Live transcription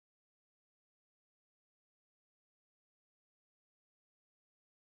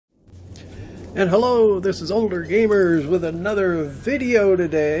And hello, this is Older Gamers with another video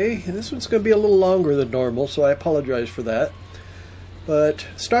today. This one's going to be a little longer than normal, so I apologize for that. But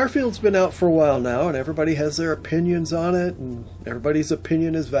Starfield's been out for a while now, and everybody has their opinions on it, and everybody's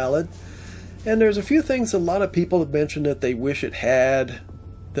opinion is valid. And there's a few things a lot of people have mentioned that they wish it had,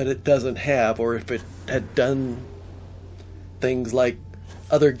 that it doesn't have, or if it had done things like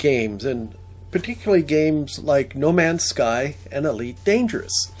other games, and particularly games like No Man's Sky and Elite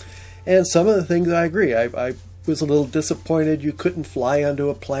Dangerous. And some of the things I agree. I was a little disappointed you couldn't fly onto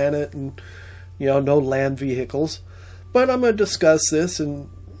a planet and, no land vehicles. But I'm going to discuss this and,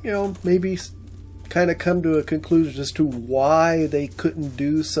 maybe kind of come to a conclusion as to why they couldn't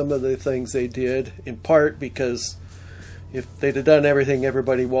do some of the things they did, in part because if they'd have done everything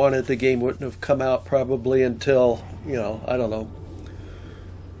everybody wanted, the game wouldn't have come out probably until, I don't know,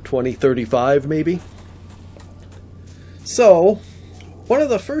 2035 maybe. So, one of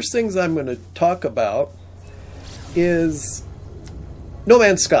the first things I'm going to talk about is No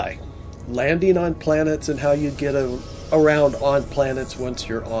Man's Sky. Landing on planets and how you get around on planets once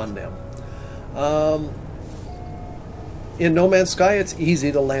you're on them. In No Man's Sky, it's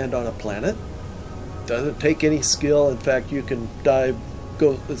easy to land on a planet. Doesn't take any skill. In fact, you can go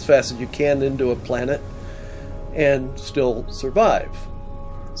as fast as you can into a planet and still survive.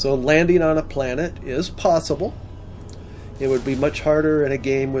 So landing on a planet is possible. It would be much harder in a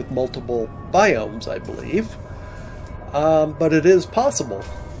game with multiple biomes, I believe. But it is possible,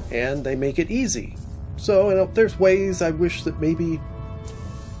 and they make it easy. So, there's ways I wish that maybe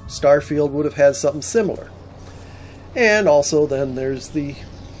Starfield would have had something similar. And also then there's the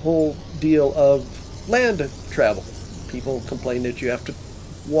whole deal of land travel. People complain that you have to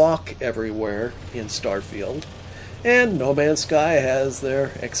walk everywhere in Starfield. And No Man's Sky has their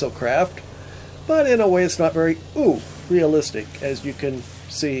exocraft, but in a way it's not very realistic. As you can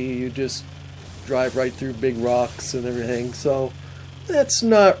see, you just drive right through big rocks and everything, so that's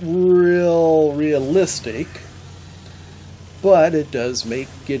not realistic, but it does make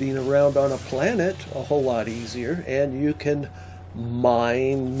getting around on a planet a whole lot easier, and you can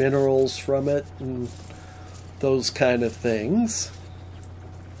mine minerals from it and those kind of things.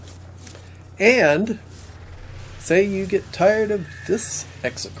 And say you get tired of this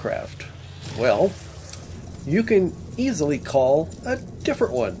exocraft, well, you can easily call a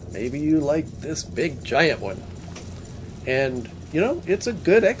different one. Maybe you like this big giant one. And, it's a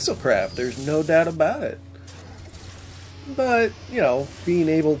good exocraft. There's no doubt about it. But, being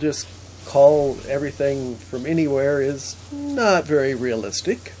able to just call everything from anywhere is not very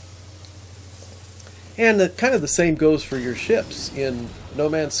realistic. And kind of the same goes for your ships. In No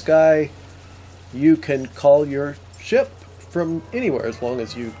Man's Sky, you can call your ship from anywhere as long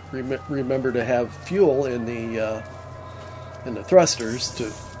as you remember to have fuel in the thrusters to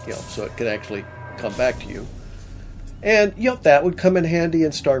so it can actually come back to you. And that would come in handy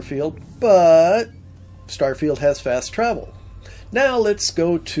in Starfield, but Starfield has fast travel. Now let's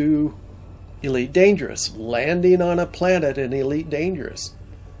go to Elite Dangerous. Landing on a planet in Elite Dangerous,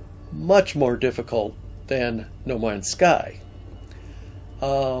 much more difficult than No Man's Sky.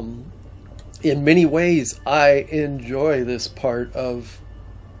 In many ways, I enjoy this part of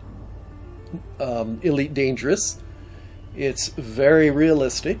Elite Dangerous. It's very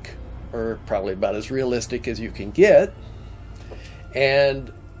realistic, or probably about as realistic as you can get.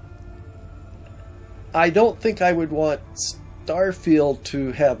 And I don't think I would want Starfield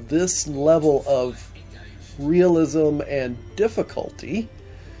to have this level of realism and difficulty,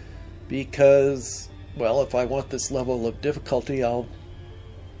 because, well, if I want this level of difficulty, I'll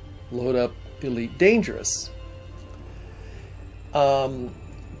load up Elite Dangerous.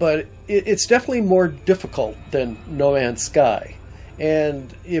 But it's definitely more difficult than No Man's Sky.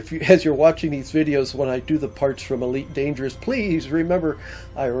 And as you're watching these videos, when I do the parts from Elite Dangerous, please remember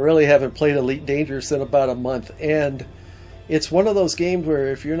I really haven't played Elite Dangerous in about a month. And it's one of those games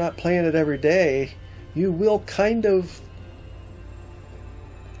where if you're not playing it every day, you will kind of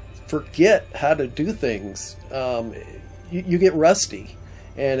forget how to do things. You get rusty.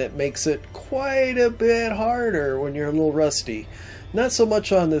 And it makes it quite a bit harder when you're a little rusty. Not so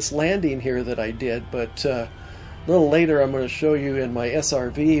much on this landing here that I did, but a little later I'm going to show you in my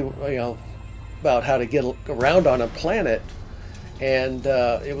SRV, about how to get around on a planet. And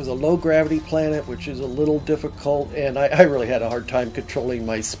it was a low gravity planet, which is a little difficult, and I really had a hard time controlling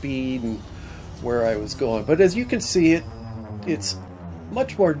my speed and where I was going. But as you can see, it's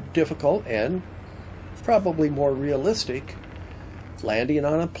much more difficult and probably more realistic landing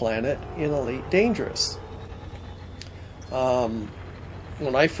on a planet in Elite Dangerous.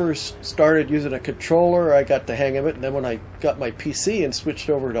 When I first started using a controller, I got the hang of it, and then when I got my PC and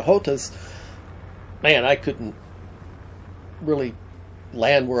switched over to HOTAS, man, I couldn't really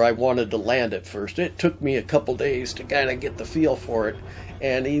land where I wanted to land at first. It took me a couple days to kind of get the feel for it.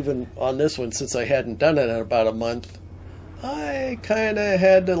 And even on this one, since I hadn't done it in about a month, I kind of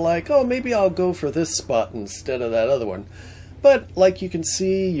had to like, oh, maybe I'll go for this spot instead of that other one. But like you can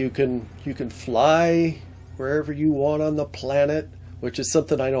see, you can fly wherever you want on the planet, which is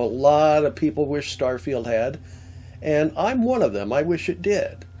something I know a lot of people wish Starfield had. And I'm one of them. I wish it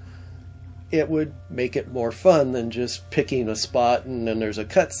did. It would make it more fun than just picking a spot and then there's a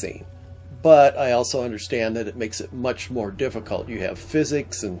cutscene. But I also understand that it makes it much more difficult. You have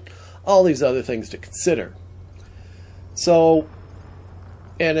physics and all these other things to consider. So,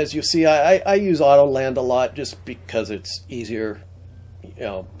 and as you see, I use auto land a lot just because it's easier, you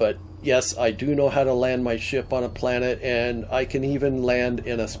know. But yes, I do know how to land my ship on a planet, and I can even land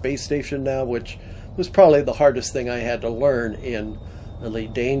in a space station now, which was probably the hardest thing I had to learn in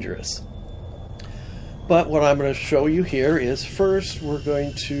Elite Dangerous. But what I'm going to show you here is first we're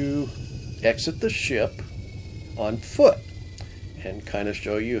going to exit the ship on foot and kind of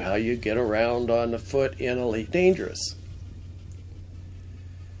show you how you get around on the foot in Elite Dangerous.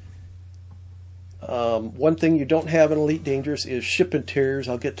 One thing you don't have in Elite Dangerous is ship interiors.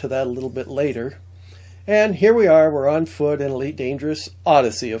 I'll get to that a little bit later. And here we are, we're on foot in Elite Dangerous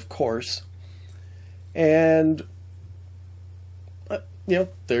Odyssey, of course. And, you know,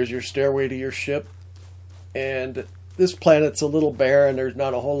 there's your stairway to your ship. And this planet's a little barren, there's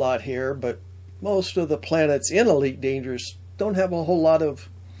not a whole lot here, but most of the planets in Elite Dangerous don't have a whole lot of,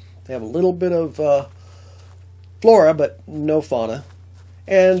 they have a little bit of flora, but no fauna.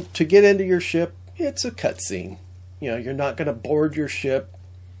 And to get into your ship, it's a cutscene. You know, you're not going to board your ship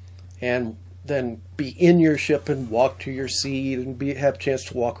and then be in your ship and walk to your seat and have a chance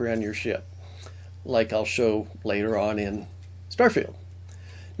to walk around your ship, like I'll show later on in Starfield.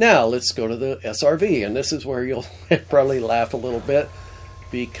 Now let's go to the SRV, and this is where you'll probably laugh a little bit,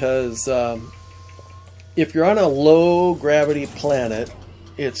 because if you're on a low gravity planet,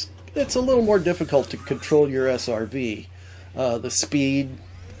 it's a little more difficult to control your SRV. The speed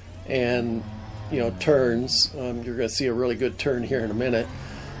and, you know, turns. You're going to see a really good turn here in a minute.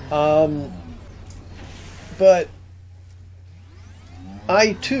 But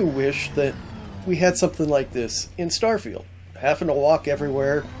I too wish that we had something like this in Starfield. Having to walk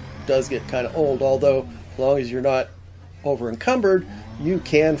everywhere does get kind of old, although as long as you're not over encumbered, you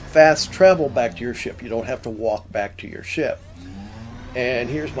can fast travel back to your ship. You don't have to walk back to your ship. And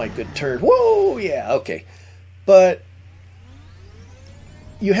here's my good turn. Whoa, yeah, okay. But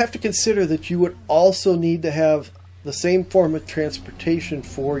you have to consider that you would also need to have the same form of transportation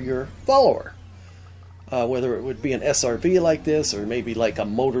for your follower. Whether it would be an SRV like this, or maybe like a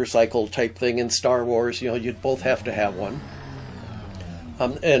motorcycle type thing in Star Wars, you know, you'd both have to have one.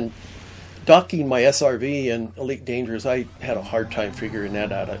 And docking my SRV in Elite Dangerous, I had a hard time figuring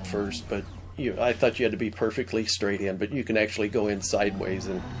that out at first, but I thought you had to be perfectly straight in, but you can actually go in sideways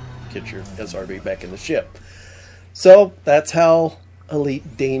and get your SRV back in the ship. So that's how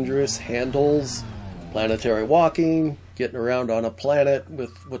Elite Dangerous handles planetary walking, getting around on a planet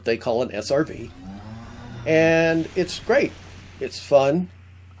with what they call an SRV. And it's great. It's fun.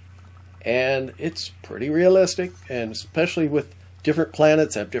 And it's pretty realistic. And especially with different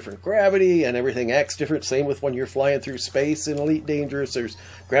planets have different gravity and everything acts different. Same with when you're flying through space in Elite Dangerous. There's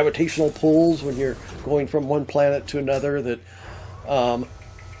gravitational pulls when you're going from one planet to another that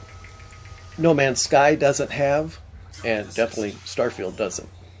No Man's Sky doesn't have. And definitely Starfield doesn't.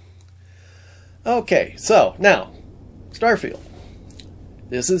 Okay, so now, Starfield.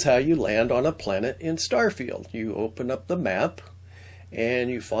 This is how you land on a planet in Starfield. You open up the map, and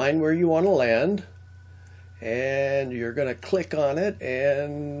you find where you want to land, and you're going to click on it,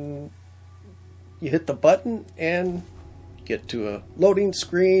 and you hit the button, and get to a loading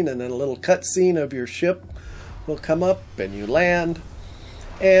screen, and then a little cutscene of your ship will come up, and you land.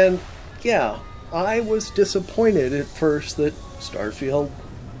 And, yeah, I was disappointed at first that Starfield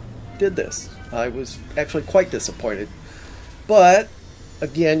did this. I was actually quite disappointed. But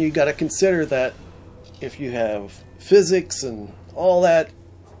again, you got to consider that if you have physics and all that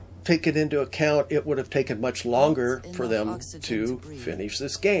taken into account, it would have taken much longer for them to finish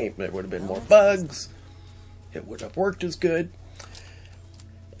this game. There would have been more bugs. It would have worked as good.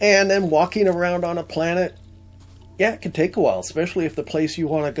 And then walking around on a planet, yeah, it can take a while, especially if the place you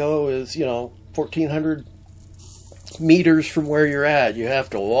want to go is, you know, 1,400 meters from where you're at. You have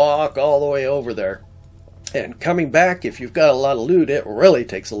to walk all the way over there. And coming back, if you've got a lot of loot, it really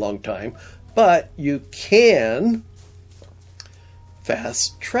takes a long time. But you can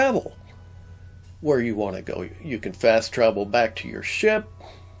fast travel where you want to go. You can fast travel back to your ship.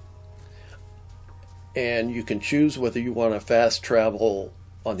 And you can choose whether you want to fast travel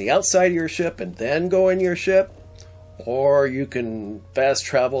on the outside of your ship and then go in your ship, or you can fast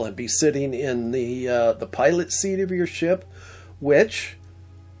travel and be sitting in the pilot seat of your ship, which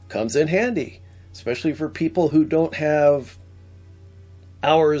comes in handy, especially for people who don't have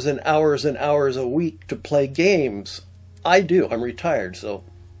hours and hours and hours a week to play games. I do. I'm retired, so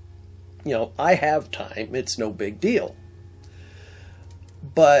I have time. It's no big deal.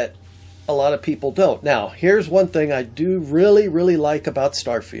 But a lot of people don't. Now, here's one thing I do really, really like about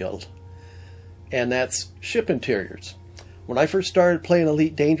Starfield, and that's ship interiors. When I first started playing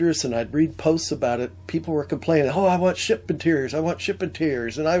Elite Dangerous and I'd read posts about it, people were complaining, oh, I want ship interiors, I want ship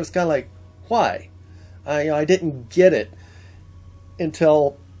interiors. And I was kind of like, why? I didn't get it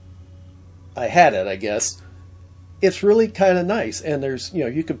until I had it, I guess. It's really kind of nice. And there's,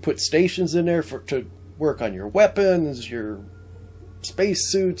 you can put stations in there to work on your weapons, your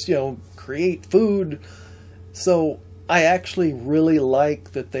spacesuits, create food. So I actually really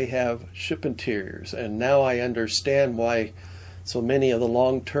like that they have ship interiors, and now I understand why so many of the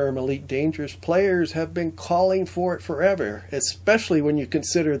long-term Elite Dangerous players have been calling for it forever, especially when you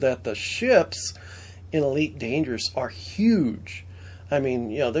consider that the ships in Elite Dangerous are huge. I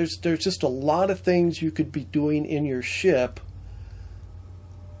mean, there's just a lot of things you could be doing in your ship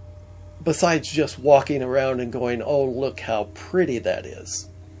besides just walking around and going, oh, look how pretty that is.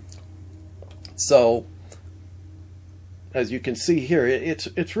 So as you can see here,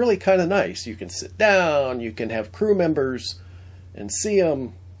 it's really kind of nice. You can sit down, you can have crew members and see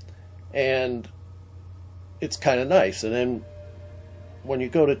them, and it's kind of nice. And then when you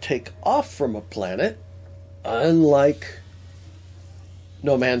go to take off from a planet, unlike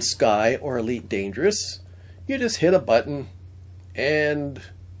No Man's Sky or Elite Dangerous, you just hit a button and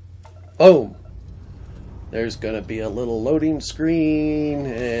boom, there's going to be a little loading screen,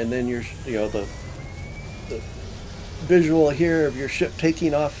 and then the visual here of your ship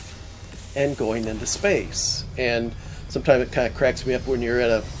taking off and going into space. And sometimes it kind of cracks me up when you're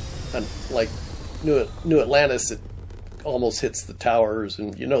at like New Atlantis, it almost hits the towers,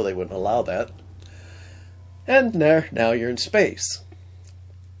 and they wouldn't allow that. And now you're in space.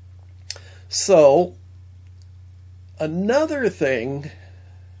 So another thing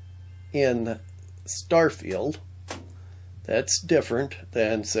in Starfield that's different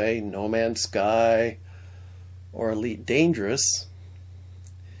than, say, No Man's Sky or Elite Dangerous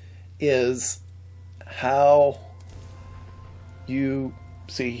is how you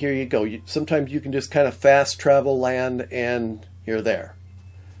see, here you go. Sometimes you can just kind of fast travel land and you're there.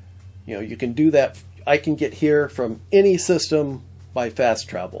 You can do that. I can get here from any system by fast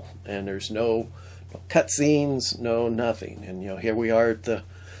travel, and there's no cutscenes, no nothing. And here we are at the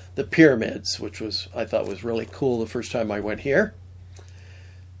pyramids, which I thought was really cool the first time I went here.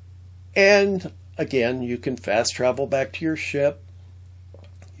 And again, you can fast travel back to your ship.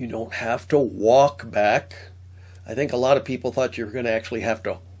 You don't have to walk back. I think a lot of people thought you were going to actually have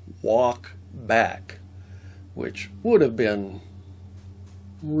to walk back, which would have been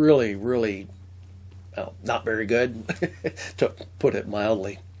really, really not very good, to put it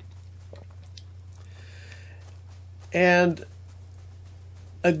mildly. And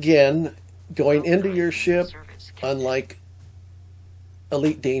again, going into your ship, unlike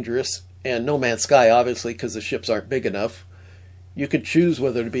Elite Dangerous and No Man's Sky, obviously, because the ships aren't big enough, you could choose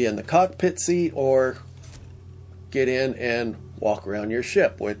whether to be in the cockpit seat or get in and walk around your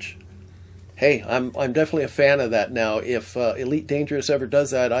ship, which, hey, I'm definitely a fan of that now. If Elite Dangerous ever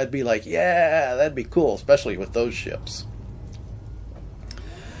does that, I'd be like, yeah, that'd be cool, especially with those ships.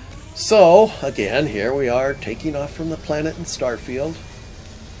 So, again, here we are taking off from the planet in Starfield.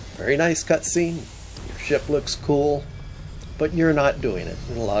 Very nice cutscene. Your ship looks cool, but you're not doing it.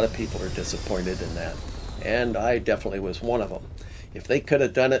 And a lot of people are disappointed in that. And I definitely was one of them. If they could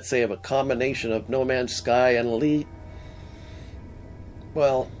have done it, say, of a combination of No Man's Sky and Elite,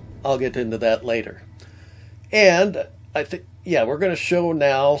 well, I'll get into that later. And I think, yeah, we're going to show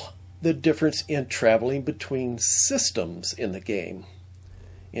now the difference in traveling between systems in the game.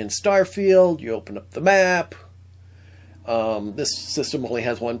 In Starfield, you open up the map. This system only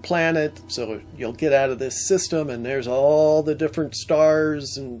has one planet, so you'll get out of this system and there's all the different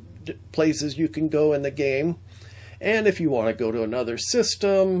stars and places you can go in the game. And if you want to go to another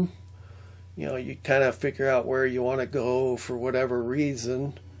system, you kind of figure out where you want to go for whatever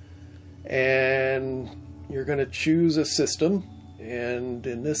reason. And you're going to choose a system. And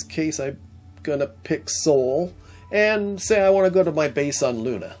in this case, I'm going to pick Sol and say I want to go to my base on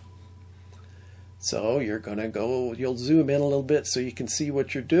Luna. So you're going to go, you'll zoom in a little bit so you can see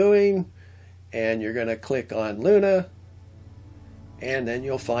what you're doing. And you're going to click on Luna. and then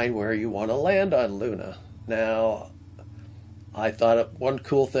you'll find where you want to land on Luna. Now, I thought one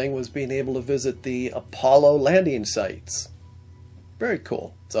cool thing was being able to visit the Apollo landing sites. Very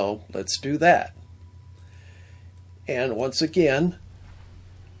cool. So let's do that. And once again,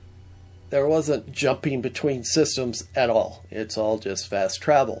 there wasn't jumping between systems at all. It's all just fast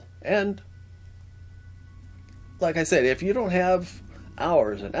travel. And like I said, if you don't have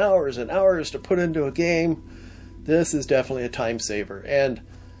hours and hours and hours to put into a game, this is definitely a time saver. And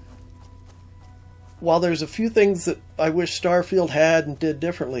while there's a few things that I wish Starfield had and did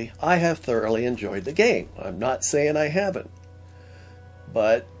differently, I have thoroughly enjoyed the game. I'm not saying I haven't.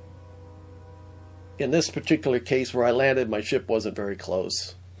 But in this particular case where I landed, my ship wasn't very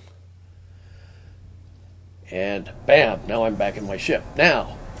close. And bam, now I'm back in my ship.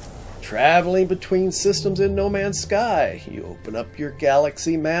 Now, traveling between systems in No Man's Sky. You open up your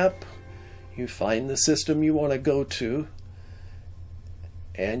galaxy map, you find the system you want to go to,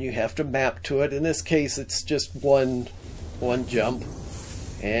 and you have to map to it. In this case, it's just one jump,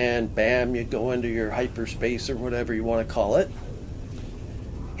 and bam, you go into your hyperspace or whatever you want to call it,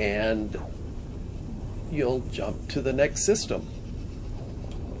 and you'll jump to the next system.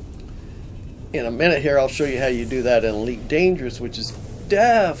 In a minute here, I'll show you how you do that in Elite Dangerous, which is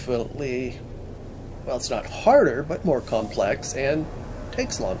definitely, well, it's not harder, but more complex and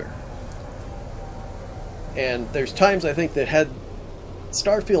takes longer. And there's times I think that had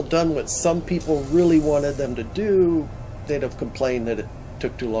Starfield done what some people really wanted them to do, they'd have complained that it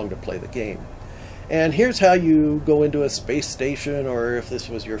took too long to play the game. And here's how you go into a space station, or if this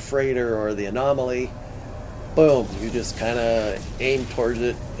was your freighter or the anomaly. Boom, you just kind of aim towards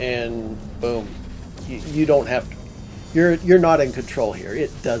it and boom. You don't have to, you're not in control here. It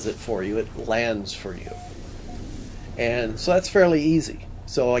does it for you. It lands for you. And so that's fairly easy.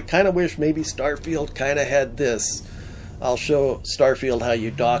 So I kind of wish maybe Starfield kind of had this. I'll show Starfield how you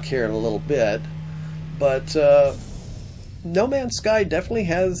dock here in a little bit. But No Man's Sky definitely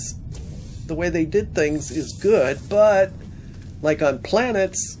has, the way they did things is good, but like on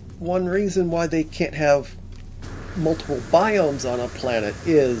planets, one reason why they can't have multiple biomes on a planet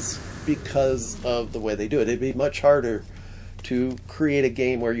is because of the way they do it. It'd be much harder to create a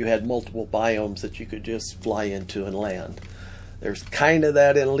game where you had multiple biomes that you could just fly into and land. There's kind of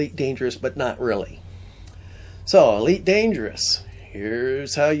that in Elite Dangerous, but not really. So, Elite Dangerous,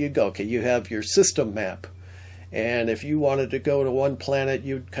 here's how you go. Okay, you have your system map. And if you wanted to go to one planet,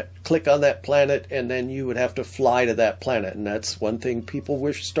 you'd click on that planet, and then you would have to fly to that planet. And that's one thing people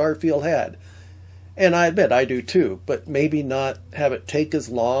wish Starfield had. And I admit, I do too. But maybe not have it take as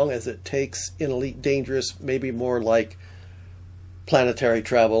long as it takes in Elite Dangerous. Maybe more like planetary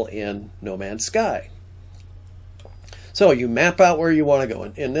travel in No Man's Sky. So you map out where you want to go.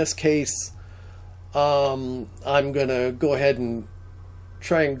 In this case, I'm going to go ahead and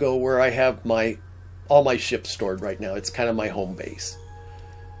try and go where I have all my ships stored right now. It's kind of my home base.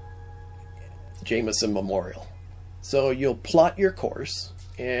 Jameson Memorial. So you'll plot your course,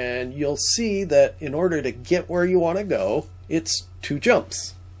 and you'll see that in order to get where you want to go, it's 2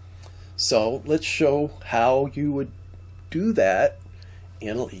 jumps. So let's show how you would do that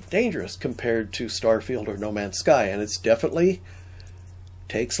in Elite Dangerous compared to Starfield or No Man's Sky. And it's definitely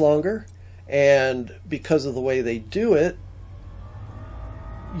takes longer, and because of the way they do it,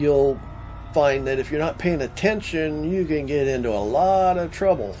 you'll find that if you're not paying attention, you can get into a lot of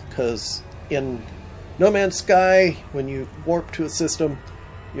trouble. Because in No Man's Sky, when you warp to a system,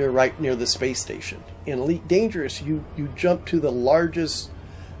 you're right near the space station. In Elite Dangerous, you jump to the largest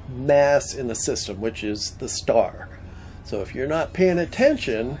mass in the system, which is the star. So if you're not paying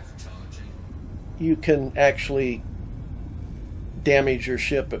attention, you can actually damage your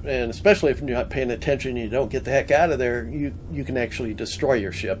ship, and especially if you're not paying attention and you don't get the heck out of there, you can actually destroy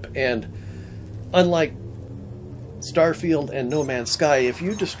your ship. And unlike Starfield and No Man's Sky, if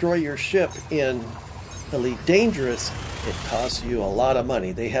you destroy your ship in Elite Dangerous, it costs you a lot of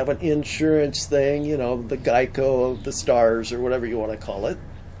money. They have an insurance thing, you know, the Geico of the stars or whatever you want to call it.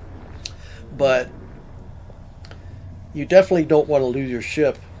 But you definitely don't want to lose your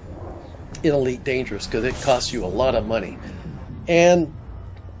ship in Elite Dangerous because it costs you a lot of money. And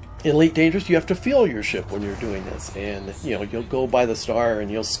in Elite Dangerous, you have to fuel your ship when you're doing this. And, you know, you'll go by the star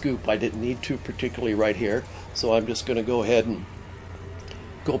and you'll scoop. I didn't need to particularly right here, so I'm just going to go ahead and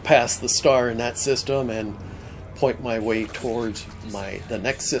go past the star in that system and point my way towards the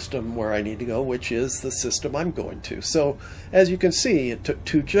next system where I need to go, which is the system I'm going to. So, as you can see, it took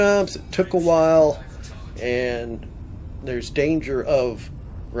 2 jumps, it took a while, and there's danger of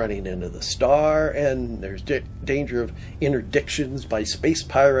running into the star, and there's danger of interdictions by space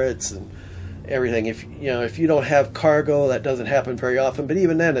pirates, and everything. If you don't have cargo, that doesn't happen very often, but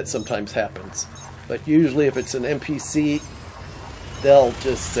even then it sometimes happens. But usually if it's an NPC, they'll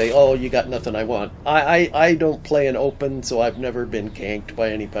just say, oh, you got nothing I want. I don't play in open, so I've never been ganked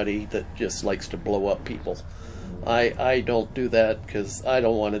by anybody that just likes to blow up people. I don't do that because I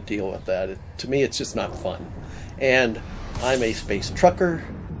don't want to deal with that. To me, it's just not fun. And I'm a space trucker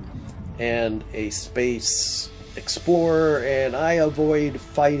and a space explorer, and I avoid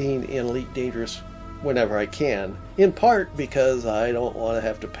fighting in Elite Dangerous whenever I can, in part because I don't want to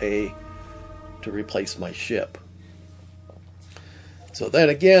have to pay to replace my ship. So then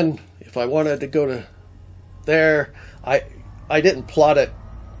again, if I wanted to go to there, I didn't plot it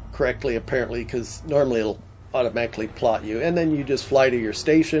correctly apparently, because normally it'll automatically plot you, and then you just fly to your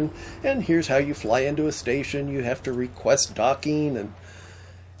station, and here's how you fly into a station. You have to request docking, and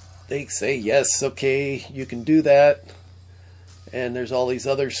they say yes, okay, you can do that, and there's all these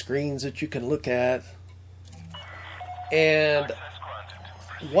other screens that you can look at. And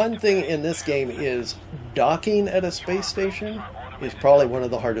one thing in this game is docking at a space station is probably one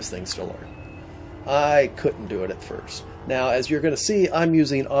of the hardest things to learn. I couldn't do it at first. Now, as you're going to see, I'm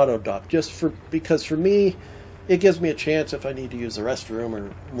using auto dock because for me, it gives me a chance if I need to use the restroom or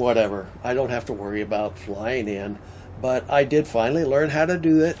whatever. I don't have to worry about flying in. But I did finally learn how to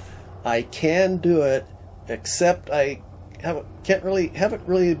do it. I can do it, except I haven't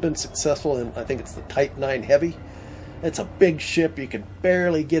really been successful in, I think it's the Type 9 Heavy. It's a big ship. You can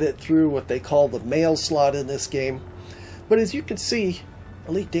barely get it through what they call the mail slot in this game. But as you can see,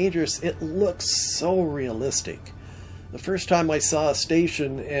 Elite Dangerous, it looks so realistic. The first time I saw a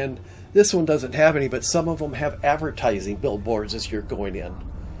station, and this one doesn't have any, but some of them have advertising billboards as you're going in.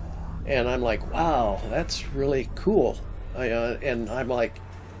 And I'm like, wow, that's really cool. And I'm like,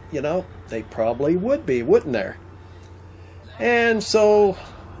 they probably would be, wouldn't there? And so,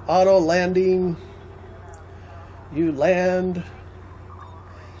 auto landing, you land,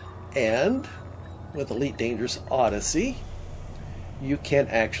 and with Elite Dangerous Odyssey, you can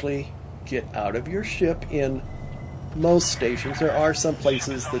actually get out of your ship in most stations. There are some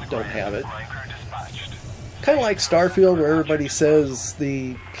places that don't have it. Kind of like Starfield, where everybody says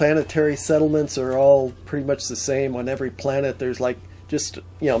the planetary settlements are all pretty much the same on every planet. There's like just,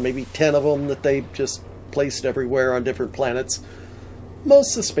 maybe 10 of them that they just placed everywhere on different planets.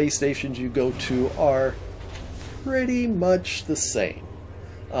 Most of the space stations you go to are pretty much the same.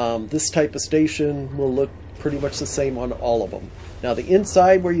 This type of station will look pretty much the same on all of them. Now the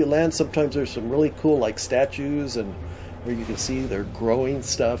inside where you land, sometimes there's some really cool like statues, and where you can see they're growing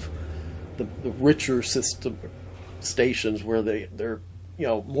stuff. The richer system stations where they're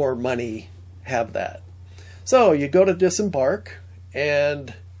more money have that. So you go to disembark,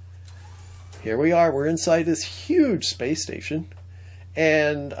 and here we are. We're inside this huge space station.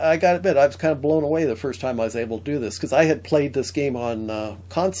 And I gotta admit, I was kind of blown away the first time I was able to do this, because I had played this game on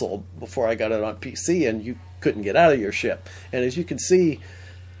console before I got it on PC, and you couldn't get out of your ship. And as you can see,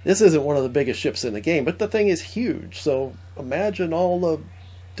 this isn't one of the biggest ships in the game, but the thing is huge. So imagine all the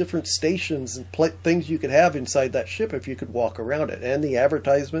different stations and things you could have inside that ship if you could walk around it, and the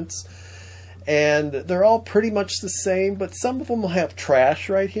advertisements. And they're all pretty much the same, but some of them will have trash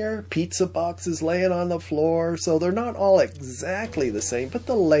right here, pizza boxes laying on the floor, so they're not all exactly the same, but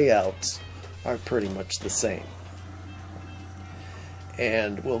the layouts are pretty much the same.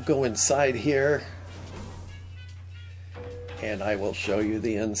 And we'll go inside here, and I will show you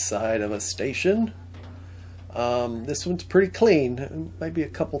the inside of a station. This one's pretty clean. Maybe a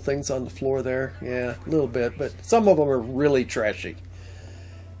couple things on the floor there, yeah, a little bit, but some of them are really trashy.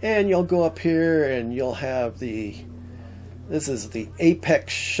 And you'll go up here and you'll have this is the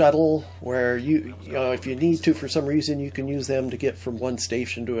Apex shuttle, where if you need to for some reason, you can use them to get from one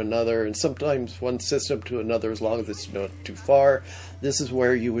station to another, and sometimes one system to another as long as it's not too far. This is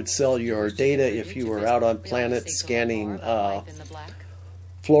where you would sell your data if you were out on planets scanning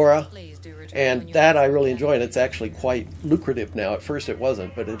flora, and that I really enjoy, and it's actually quite lucrative now. At first it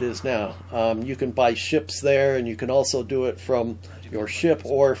wasn't, but it is now. You can buy ships there, and you can also do it from your ship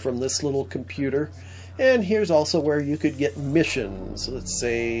or from this little computer. And here's also where you could get missions. Let's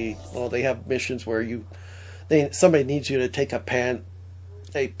say, well, they have missions where somebody needs you to take a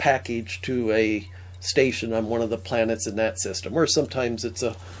package to a station on one of the planets in that system, or sometimes it's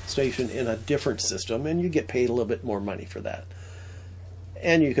a station in a different system, and you get paid a little bit more money for that.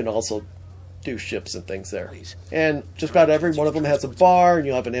 And you can also do ships and things there. And just about every one of them has a bar, and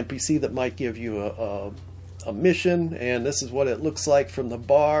you'll have an NPC that might give you a mission, and this is what it looks like from the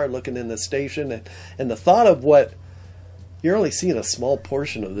bar, looking in the station. And the thought of what you're only seeing a small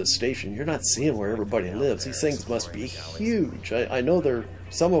portion of this station, you're not seeing where everybody lives. These things must be huge. I know they're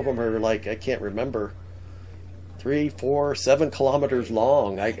some of them are like, I can't remember, 3, 4, 7 kilometers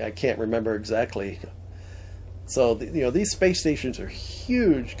long. I can't remember exactly. So, you know, these space stations are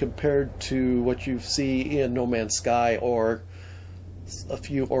huge compared to what you see in No Man's Sky or a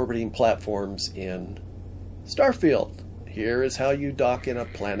few orbiting platforms in Starfield. Here is how you dock in a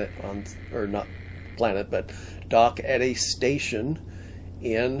planet on, or not planet, but dock at a station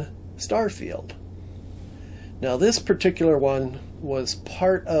in Starfield. Now, this particular one was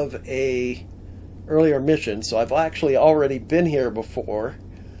part of a earlier mission, so I've actually already been here before.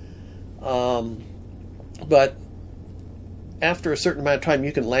 But after a certain amount of time,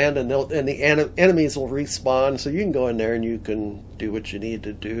 you can land, and the enemies will respawn, so you can go in there and you can do what you need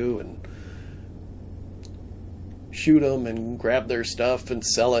to do and shoot them and grab their stuff and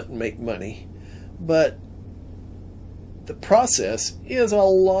sell it and make money. But the process is a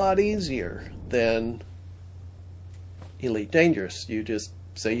lot easier than Elite Dangerous. You just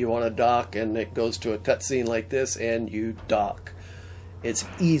say you want to dock, and it goes to a cutscene like this, and you dock. It's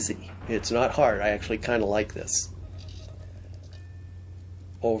easy. It's not hard. I actually kind of like this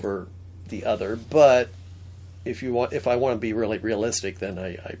over the other, but if I want to be really realistic, then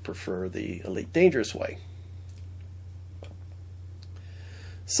I prefer the Elite Dangerous way.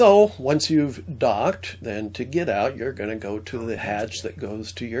 So once you've docked, then to get out, you're going to go to the hatch that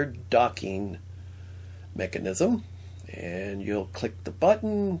goes to your docking mechanism, and you'll click the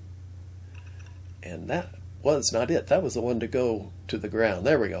button, and that was not it. That was the one to go to the ground.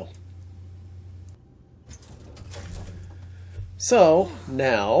 There we go. So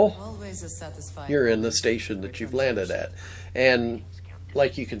now you're in the station that you've landed at, and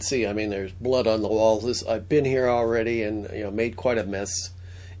like you can see, I mean, there's blood on the walls. I've been here already, and you know, made quite a mess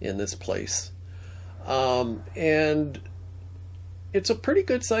in this place. And it's a pretty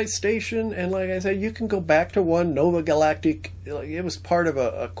good sized station, and like I said, you can go back to one. Nova Galactic, it was part of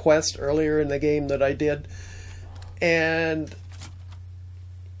a quest earlier in the game that I did, and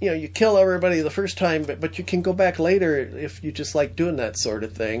you know, you kill everybody the first time, but you can go back later if you just like doing that sort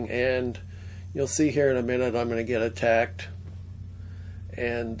of thing. And you'll see here in a minute I'm going to get attacked.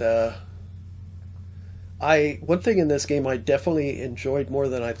 And one thing in this game I definitely enjoyed more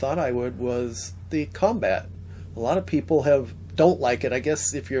than I thought I would was the combat. A lot of people don't like it. I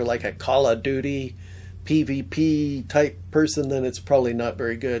guess if you're like a Call of Duty PvP type person, then it's probably not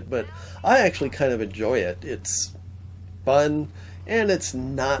very good. But I actually kind of enjoy it. It's fun, and it's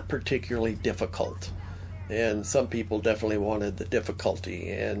not particularly difficult. And some people definitely wanted the difficulty,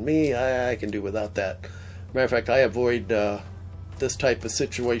 and me, I can do without that. Matter of fact, I avoid this type of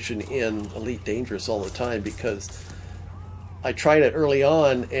situation in Elite Dangerous all the time, because I tried it early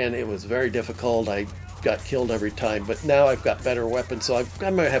on and it was very difficult. I got killed every time, but now I've got better weapons, so I'm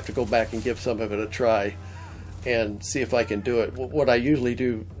going to have to go back and give some of it a try and see if I can do it. What I usually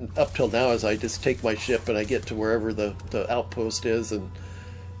do up till now is I just take my ship and I get to wherever the outpost is, and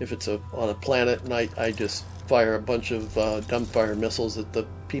if it's on a planet, and I just fire a bunch of dumbfire missiles at the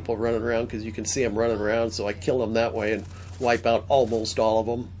people running around, because you can see them running around, so I kill them that way and wipe out almost all of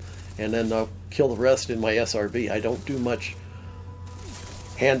them, and then I'll kill the rest in my SRV. I don't do much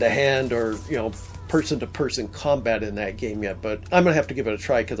hand-to-hand or, you know, person-to-person combat in that game yet, but I'm going to have to give it a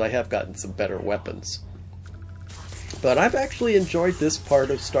try because I have gotten some better weapons. But I've actually enjoyed this part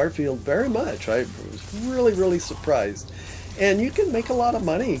of Starfield very much. I was really, really surprised. And you can make a lot of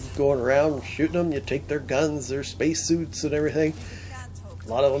money going around shooting them. You take their guns, their spacesuits and everything. A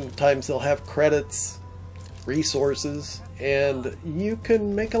lot of them times they'll have credits, resources, and you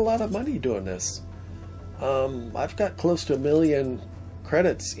can make a lot of money doing this. I've got close to 1 million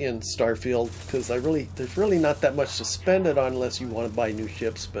credits in Starfield, because there's really not that much to spend it on unless you want to buy new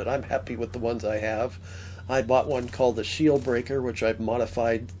ships, but I'm happy with the ones I have. I bought one called the Shield Breaker, which I've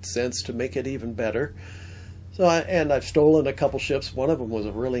modified since to make it even better. And I've stolen a couple ships. One of them was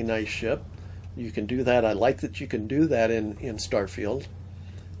a really nice ship. You can do that. I like that you can do that in Starfield.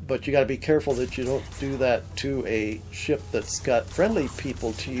 But you got to be careful that you don't do that to a ship that's got friendly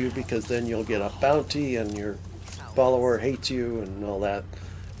people to you, because then you'll get a bounty and your follower hates you and all that,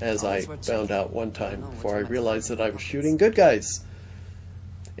 as I found out one time before I realized that I was shooting good guys.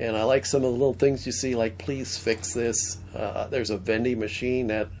 And I like some of the little things you see, like please fix this. There's a vending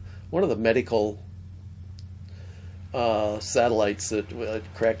machine at one of the medical satellites that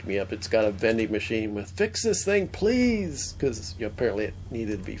cracked me up. It's got a vending machine with fix this thing please, because apparently it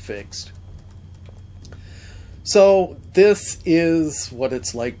needed to be fixed. So this is what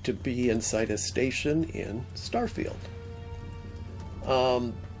it's like to be inside a station in Starfield.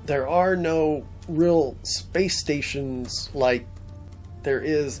 There are no real space stations like there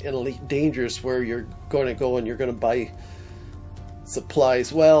is in Elite Dangerous, where you're going to go and you're going to buy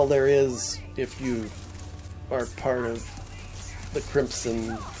supplies. Well, there is if you are part of the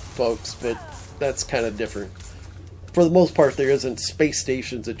Crimson folks, but that's kind of different. For the most part, there isn't space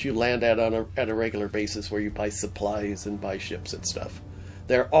stations that you land at on a regular basis where you buy supplies and buy ships and stuff.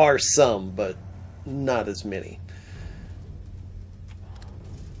 There are some, but not as many.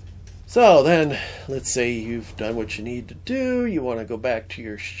 So then, let's say you've done what you need to do. You want to go back to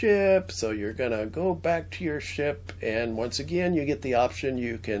your ship, so you're going to go back to your ship, and once again, you get the option.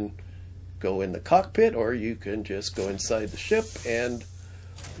 You can go in the cockpit, or you can just go inside the ship and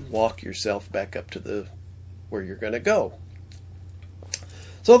walk yourself back up to where you're going to go.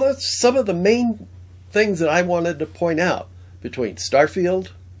 So that's some of the main things that I wanted to point out between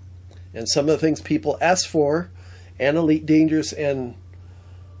Starfield and some of the things people ask for, and Elite Dangerous and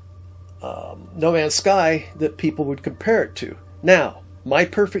No Man's Sky that people would compare it to. Now, my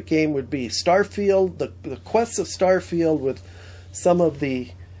perfect game would be Starfield, the quests of Starfield with some of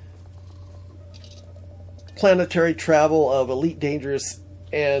the planetary travel of Elite Dangerous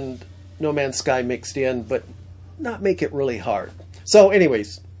and No Man's Sky mixed in, but not make it really hard. So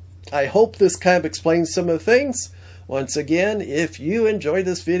anyways, I hope this kind of explains some of the things. Once again, if you enjoyed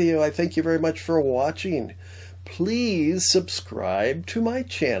this video, I thank you very much for watching. Please subscribe to my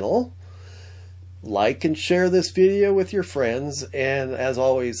channel, like and share this video with your friends, and as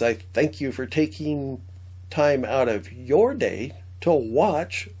always, I thank you for taking time out of your day to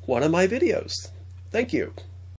watch one of my videos. Thank you.